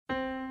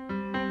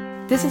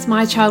This is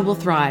My Child Will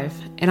Thrive,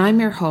 and I'm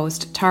your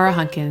host, Tara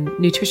Hunkin,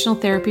 nutritional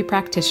therapy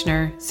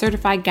practitioner,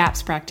 certified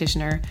GAPS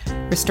practitioner,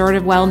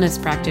 restorative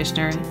wellness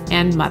practitioner,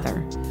 and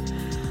mother.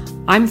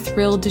 I'm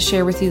thrilled to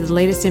share with you the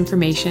latest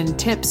information,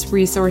 tips,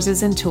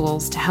 resources, and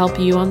tools to help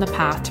you on the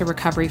path to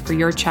recovery for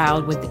your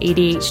child with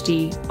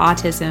ADHD,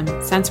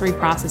 autism, sensory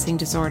processing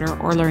disorder,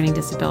 or learning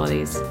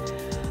disabilities.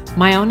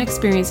 My own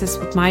experiences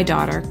with my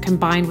daughter,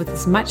 combined with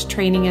as much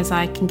training as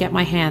I can get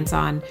my hands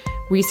on,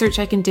 research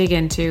I can dig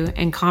into,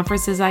 and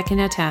conferences I can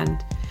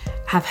attend,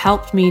 have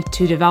helped me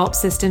to develop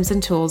systems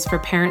and tools for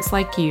parents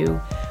like you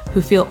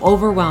who feel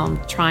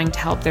overwhelmed trying to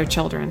help their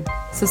children.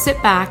 So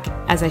sit back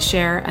as I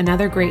share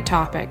another great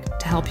topic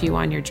to help you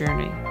on your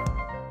journey.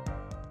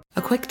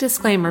 A quick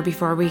disclaimer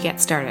before we get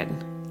started.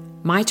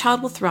 My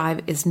Child Will Thrive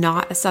is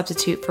not a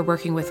substitute for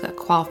working with a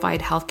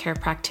qualified healthcare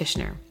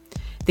practitioner.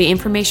 The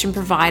information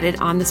provided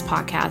on this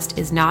podcast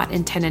is not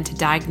intended to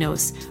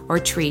diagnose or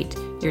treat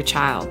your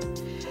child.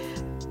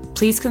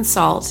 Please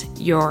consult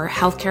your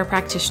healthcare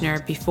practitioner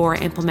before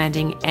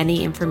implementing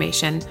any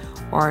information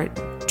or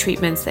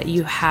treatments that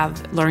you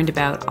have learned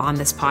about on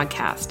this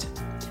podcast.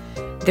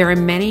 There are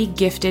many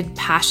gifted,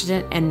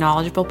 passionate, and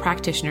knowledgeable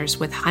practitioners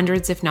with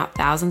hundreds, if not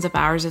thousands, of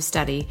hours of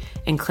study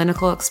and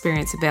clinical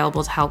experience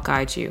available to help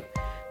guide you.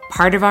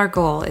 Part of our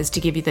goal is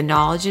to give you the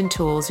knowledge and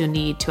tools you'll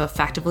need to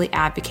effectively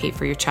advocate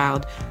for your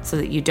child so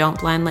that you don't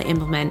blindly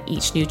implement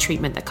each new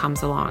treatment that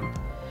comes along.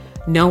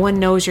 No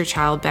one knows your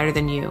child better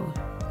than you.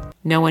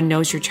 No one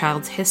knows your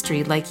child's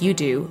history like you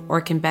do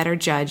or can better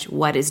judge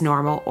what is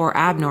normal or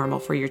abnormal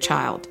for your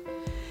child.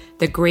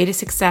 The greatest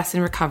success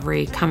in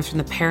recovery comes from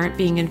the parent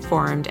being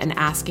informed and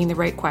asking the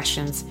right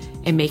questions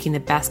and making the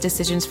best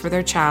decisions for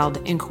their child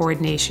in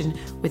coordination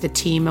with a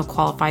team of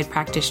qualified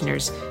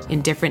practitioners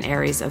in different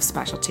areas of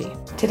specialty.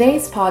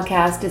 Today's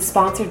podcast is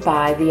sponsored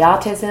by the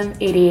Autism,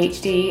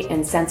 ADHD,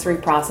 and Sensory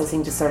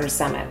Processing Disorder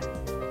Summit.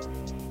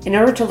 In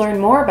order to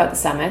learn more about the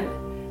summit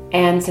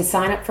and to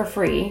sign up for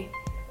free,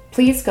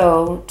 please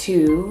go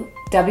to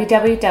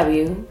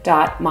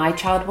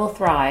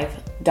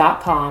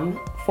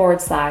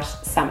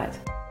www.mychildwillthrive.com/summit.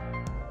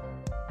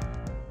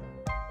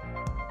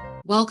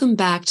 Welcome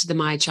back to the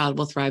My Child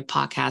Will Thrive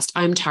podcast.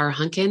 I'm Tara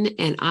Hunkin,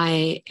 and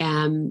I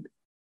am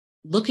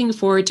looking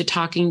forward to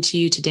talking to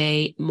you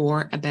today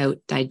more about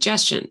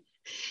digestion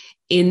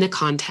in the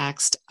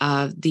context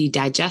of the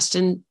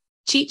digestion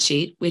cheat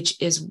sheet,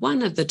 which is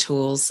one of the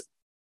tools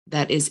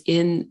that is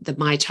in the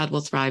My Child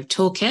Will Thrive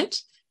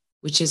toolkit,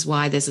 which is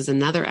why this is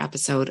another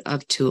episode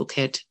of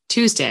Toolkit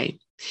Tuesday.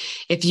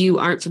 If you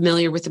aren't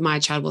familiar with the My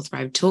Child Will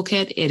Thrive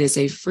Toolkit, it is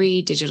a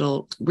free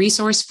digital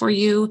resource for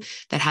you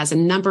that has a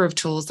number of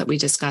tools that we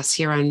discuss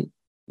here on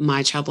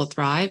My Child Will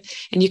Thrive.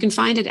 And you can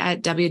find it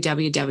at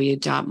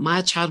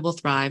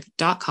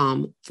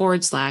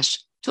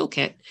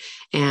www.mychildwillthrive.com/toolkit.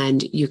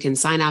 And you can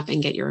sign up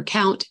and get your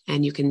account,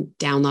 and you can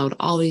download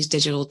all these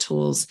digital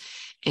tools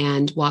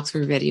and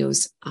walkthrough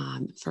videos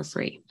for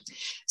free.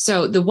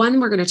 So the one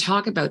we're going to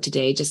talk about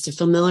today, just to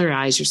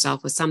familiarize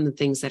yourself with some of the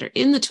things that are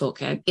in the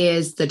toolkit,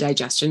 is the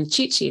digestion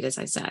cheat sheet, as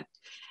I said.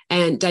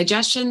 And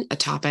digestion, a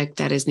topic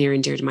that is near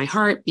and dear to my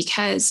heart,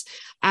 because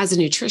as a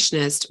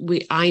nutritionist,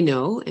 I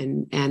know,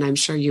 and I'm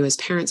sure you as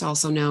parents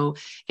also know,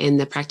 and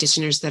the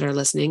practitioners that are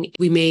listening,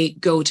 we may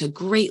go to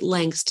great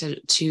lengths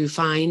to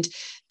find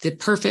the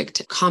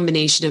perfect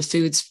combination of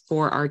foods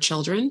for our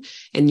children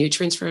and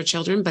nutrients for our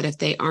children. But if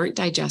they aren't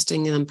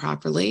digesting them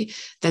properly,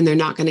 then they're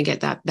not going to get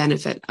that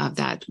benefit of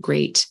that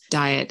great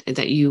diet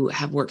that you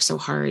have worked so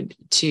hard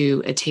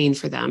to attain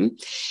for them.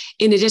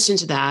 In addition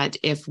to that,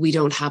 if we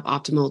don't have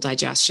optimal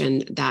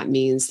digestion, that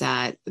means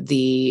that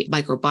the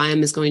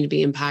microbiome is going to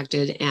be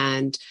impacted.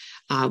 And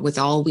with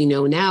all we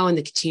know now and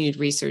the continued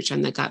research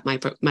on the gut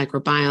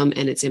microbiome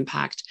and its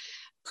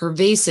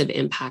pervasive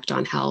impact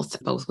on health,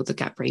 both with the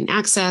gut-brain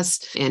axis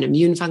and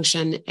immune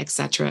function, et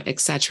cetera,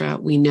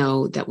 we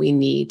know that we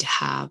need to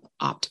have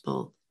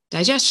optimal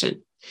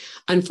digestion.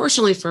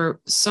 Unfortunately, for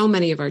so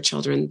many of our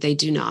children, they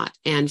do not,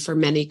 and for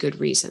many good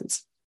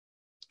reasons.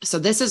 So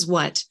this is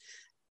what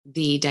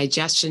the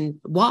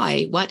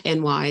why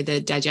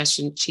the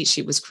digestion cheat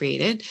sheet was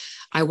created.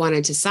 I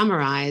wanted to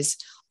summarize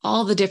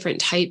all the different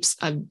types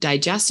of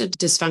digestive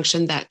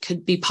dysfunction that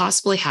could be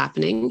possibly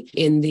happening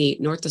in the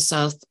north to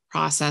south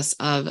process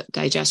of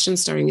digestion,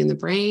 starting in the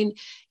brain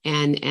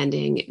and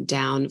ending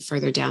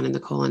further down in the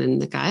colon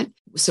and the gut.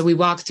 So we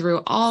walk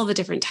through all the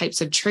different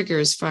types of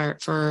triggers for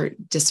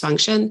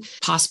dysfunction,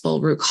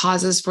 possible root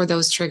causes for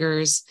those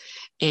triggers.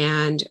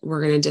 And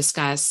we're going to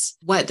discuss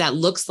what that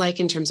looks like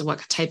in terms of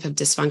what type of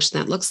dysfunction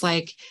that looks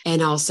like,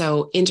 and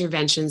also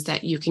interventions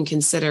that you can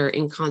consider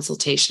in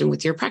consultation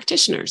with your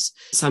practitioners.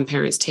 Some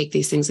parents take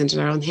these things into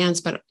their own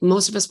hands, but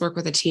most of us work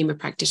with a team of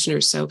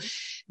practitioners. So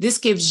this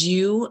gives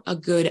you a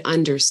good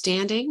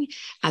understanding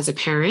as a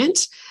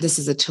parent. This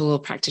is a tool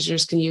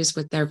practitioners can use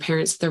with their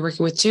parents they're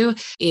working with too.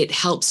 It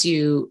helps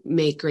you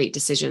make great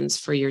decisions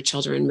for your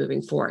children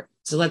moving forward.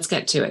 So let's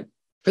get to it.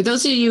 For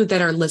those of you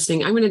that are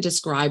listening, I'm going to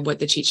describe what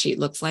the cheat sheet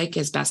looks like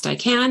as best I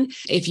can.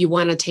 If you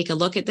want to take a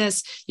look at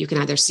this, you can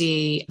either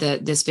see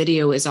that this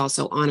video is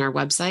also on our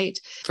website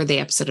for the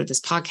episode of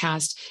this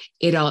podcast.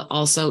 It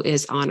also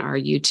is on our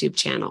YouTube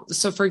channel.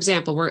 So for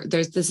example,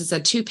 this is a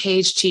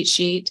 2-page cheat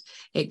sheet.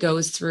 It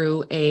goes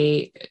through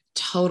a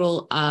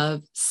total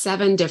of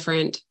 7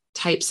 different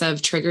types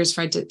of triggers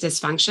for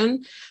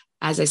dysfunction.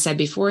 As I said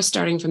before,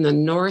 starting from the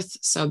north,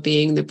 so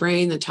being the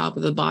brain, the top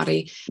of the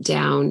body,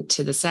 down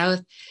to the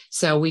south.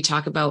 So we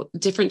talk about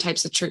different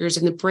types of triggers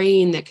in the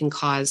brain that can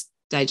cause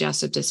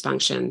digestive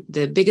dysfunction.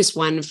 The biggest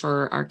one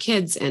for our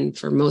kids and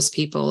for most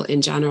people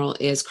in general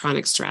is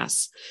chronic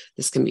stress.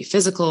 This can be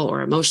physical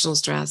or emotional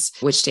stress,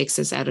 which takes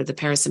us out of the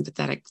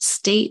parasympathetic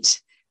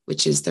state,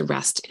 which is the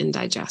rest and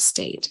digest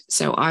state.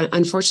 So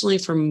unfortunately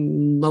for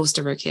most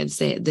of our kids,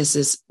 this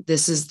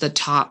is the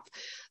top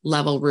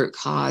level root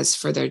cause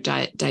for their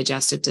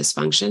digestive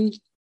dysfunction.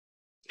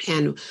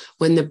 And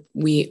when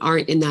we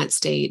aren't in that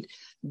state,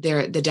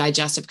 the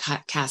digestive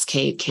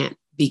cascade can't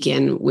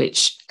begin,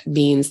 which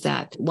means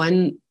that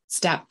one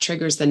step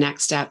triggers the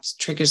next step,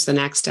 triggers the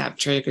next step,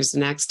 triggers the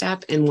next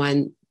step. And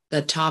when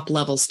the top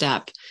level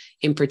step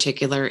in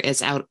particular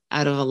is out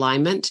of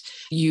alignment,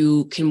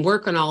 you can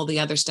work on all the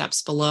other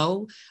steps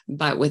below,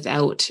 but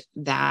without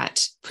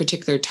that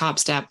particular top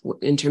step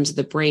in terms of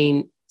the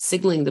brain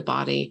signaling the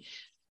body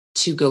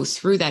to go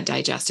through that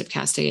digestive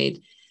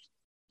cascade,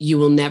 you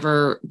will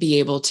never be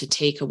able to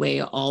take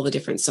away all the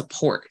different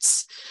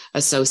supports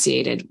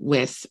associated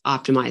with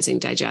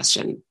optimizing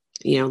digestion.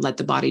 Let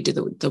the body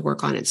do the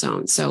work on its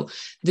own. So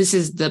this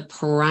is the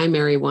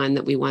primary one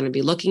that we want to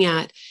be looking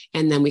at.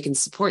 And then we can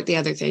support the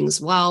other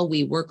things while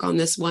we work on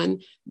this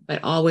one,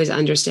 but always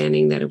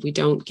understanding that if we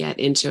don't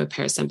get into a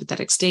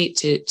parasympathetic state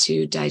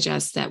to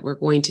digest, that we're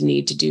going to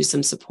need to do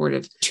some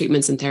supportive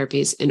treatments and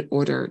therapies in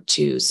order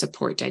to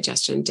support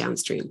digestion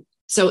downstream.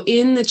 So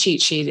in the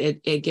cheat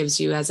sheet, it gives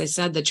you, as I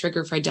said, the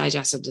trigger for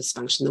digestive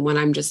dysfunction. The one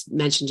I'm just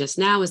mentioned just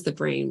now is the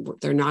brain.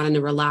 They're not in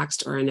a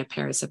relaxed or in a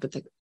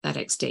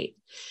parasympathetic state.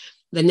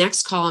 The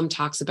next column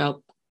talks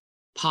about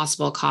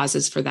possible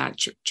causes for that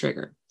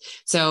trigger.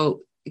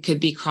 So it could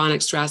be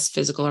chronic stress,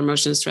 physical or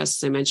emotional stress,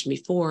 as I mentioned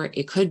before.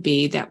 It could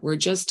be that we're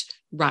just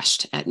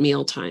rushed at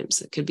meal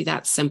times. It could be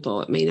that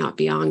simple. It may not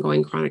be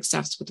ongoing chronic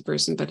stress with the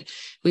person, but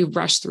we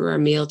rush through our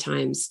meal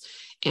times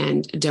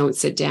and don't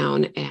sit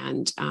down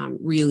and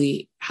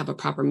really have a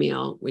proper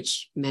meal,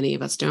 which many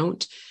of us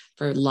don't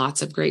for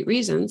lots of great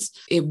reasons.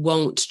 It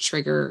won't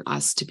trigger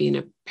us to be in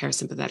a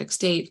parasympathetic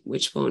state,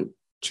 which won't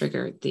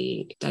trigger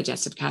the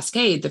digestive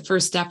cascade. The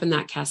first step in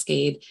that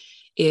cascade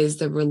is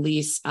the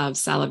release of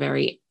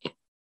salivary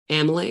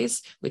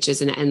amylase, which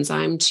is an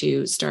enzyme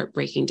to start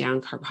breaking down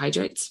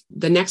carbohydrates.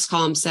 The next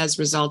column says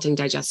resulting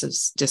digestive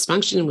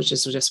dysfunction, which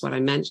is just what I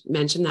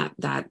mentioned,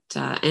 that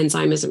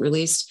enzyme isn't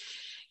released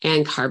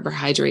and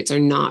carbohydrates are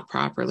not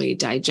properly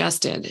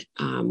digested.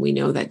 We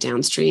know that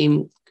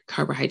downstream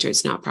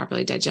carbohydrates not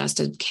properly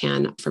digested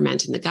can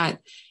ferment in the gut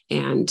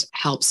and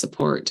help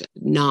support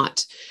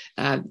not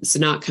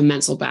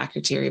commensal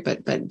bacteria,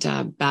 but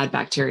bad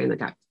bacteria in the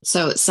gut.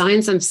 So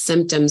signs and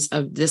symptoms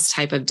of this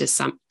type of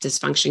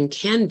dysfunction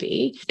can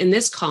be, in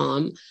this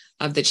column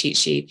of the cheat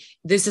sheet,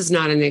 this is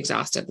not an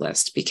exhaustive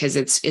list because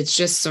it's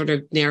just sort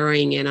of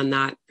narrowing in on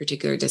that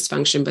particular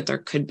dysfunction, but there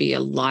could be a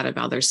lot of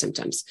other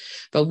symptoms.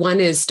 But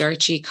one is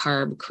starchy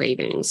carb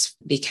cravings,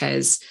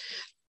 because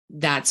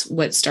that's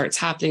what starts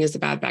happening is the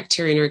bad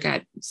bacteria in our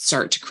gut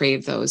start to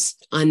crave those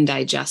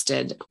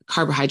undigested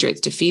carbohydrates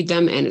to feed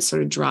them. And it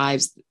sort of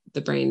drives the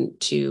brain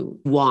to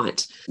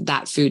want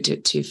that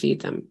food to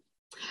feed them.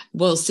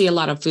 We'll see a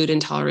lot of food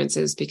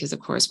intolerances because, of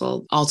course,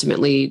 we'll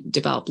ultimately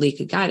develop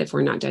leaky gut if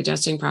we're not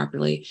digesting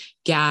properly.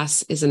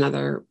 Gas is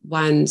another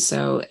one.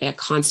 So a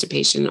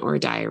constipation or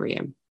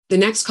diarrhea. The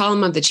next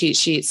column of the cheat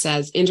sheet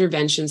says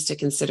interventions to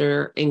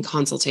consider in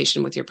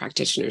consultation with your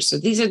practitioner. So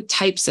these are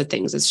types of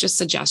things. It's just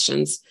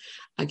suggestions.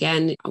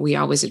 Again, we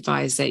always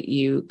advise that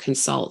you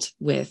consult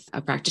with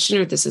a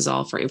practitioner. This is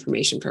all for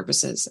information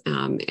purposes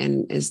and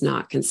is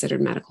not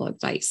considered medical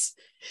advice.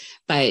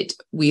 But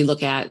we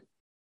look at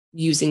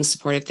using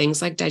supportive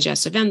things like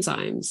digestive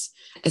enzymes,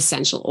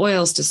 essential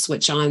oils to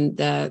switch on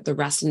the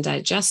rest and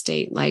digest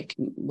state. Like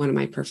one of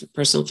my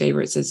personal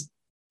favorites is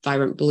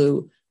Vibrant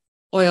Blue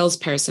Oils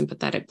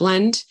Parasympathetic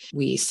Blend.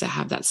 We used to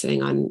have that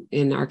sitting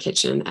in our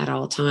kitchen at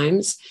all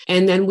times.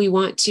 And then we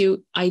want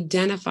to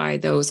identify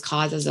those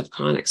causes of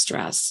chronic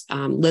stress,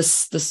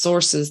 list the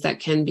sources. That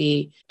can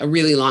be a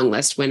really long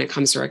list when it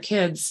comes to our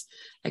kids.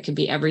 It could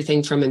be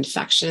everything from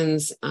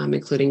infections,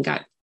 including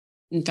gut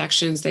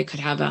infections. They could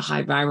have a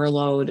high viral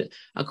load,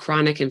 a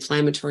chronic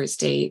inflammatory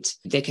state.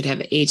 They could have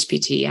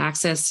HPT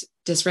axis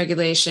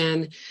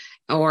dysregulation,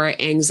 or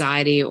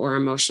anxiety or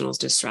emotional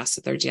distress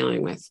that they're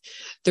dealing with.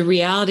 The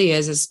reality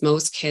is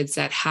most kids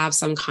that have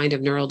some kind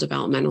of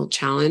neurodevelopmental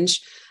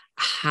challenge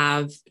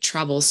have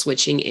trouble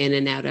switching in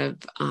and out of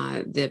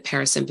the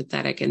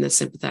parasympathetic and the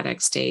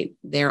sympathetic state.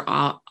 They're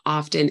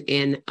often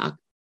in a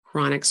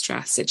chronic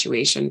stress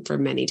situation for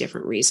many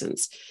different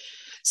reasons.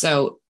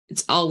 So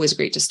it's always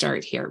great to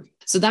start here.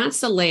 So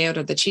that's the layout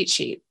of the cheat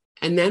sheet.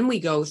 And then we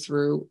go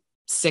through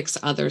 6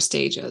 other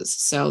stages.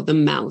 So the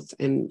mouth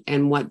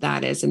and what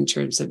that is in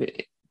terms of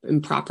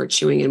improper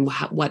chewing and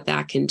what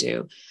that can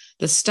do.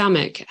 The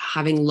stomach,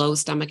 having low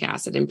stomach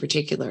acid in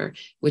particular,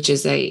 which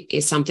is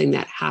something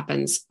that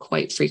happens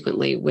quite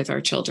frequently with our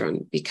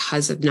children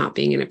because of not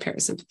being in a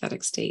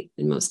parasympathetic state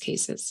in most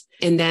cases.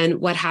 And then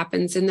what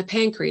happens in the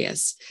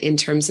pancreas in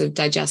terms of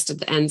digestive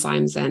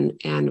enzymes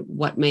and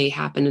what may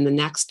happen in the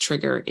next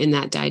trigger in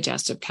that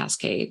digestive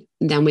cascade.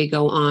 And then we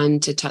go on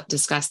to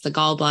discuss the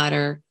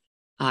gallbladder,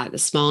 the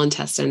small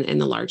intestine,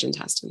 and the large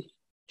intestine.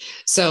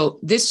 So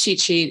this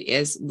cheat sheet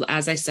is,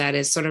 as I said,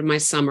 is sort of my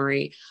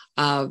summary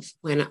of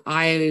when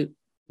I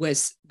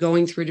was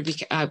going through to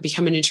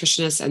become a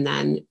nutritionist. And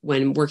then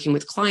when working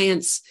with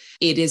clients,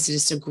 it is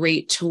just a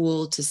great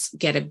tool to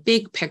get a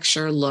big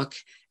picture look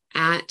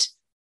at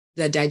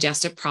the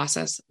digestive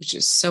process, which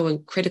is so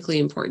critically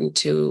important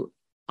to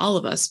all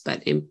of us,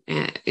 but in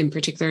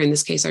particular, in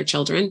this case, our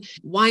children,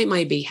 why it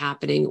might be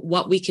happening,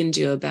 what we can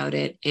do about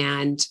it,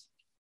 and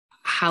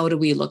how do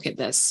we look at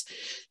this?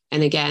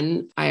 And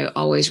again, I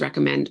always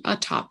recommend a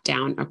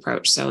top-down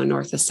approach. So a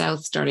north to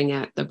south, starting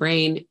at the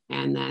brain,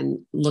 and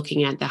then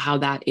looking at how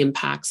that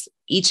impacts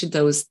each of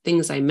those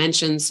things I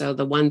mentioned. So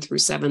the 1 through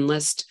 7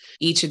 list,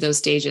 each of those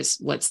stages,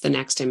 what's the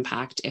next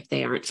impact if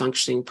they aren't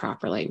functioning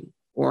properly,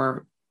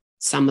 or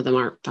some of them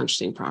aren't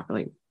functioning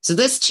properly. So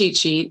this cheat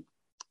sheet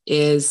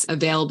is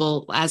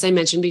available, as I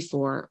mentioned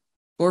before,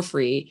 for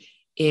free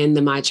in the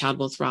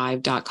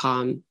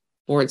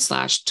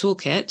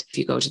mychildwillthrive.com/toolkit. If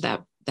you go to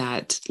that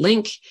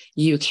link,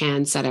 you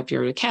can set up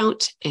your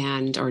account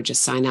or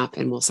just sign up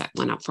and we'll set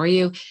one up for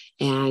you.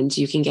 And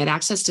you can get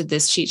access to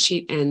this cheat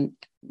sheet and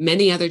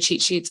many other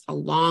cheat sheets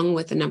along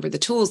with a number of the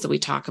tools that we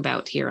talk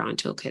about here on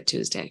Toolkit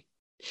Tuesday.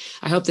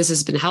 I hope this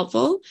has been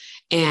helpful,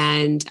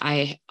 and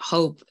I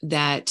hope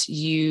that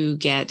you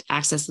get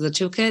access to the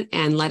toolkit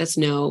and let us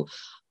know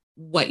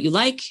what you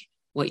like,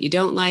 what you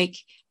don't like,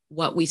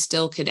 what we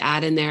still could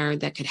add in there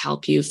that could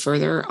help you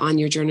further on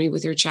your journey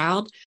with your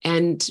child,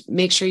 and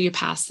make sure you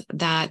pass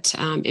that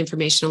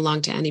information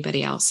along to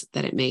anybody else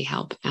that it may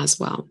help as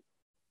well.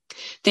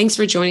 Thanks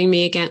for joining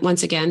me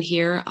once again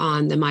here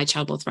on the My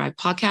Child Will Thrive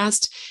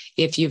podcast.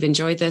 If you've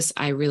enjoyed this,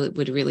 I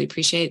would really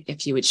appreciate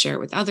if you would share it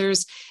with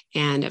others.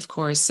 And of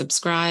course,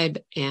 subscribe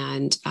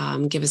and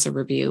give us a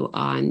review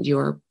on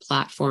your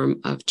platform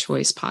of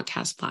choice,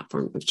 podcast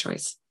platform of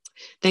choice.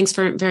 Thanks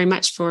very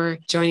much for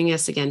joining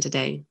us again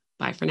today.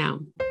 Bye for now.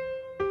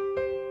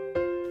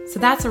 So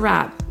that's a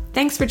wrap.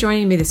 Thanks for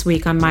joining me this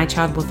week on My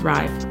Child Will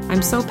Thrive.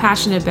 I'm so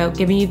passionate about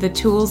giving you the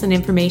tools and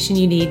information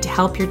you need to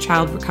help your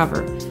child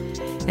recover.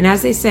 And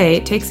as they say,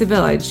 it takes a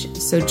village.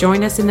 So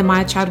join us in the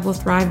My Child Will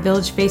Thrive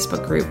Village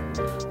Facebook group,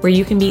 where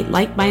you can meet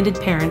like-minded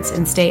parents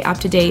and stay up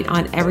to date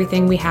on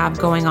everything we have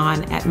going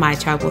on at My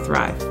Child Will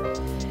Thrive.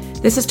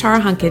 This is Tara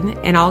Hunkin,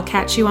 and I'll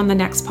catch you on the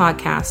next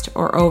podcast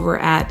or over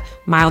at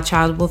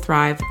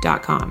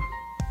mychildwillthrive.com.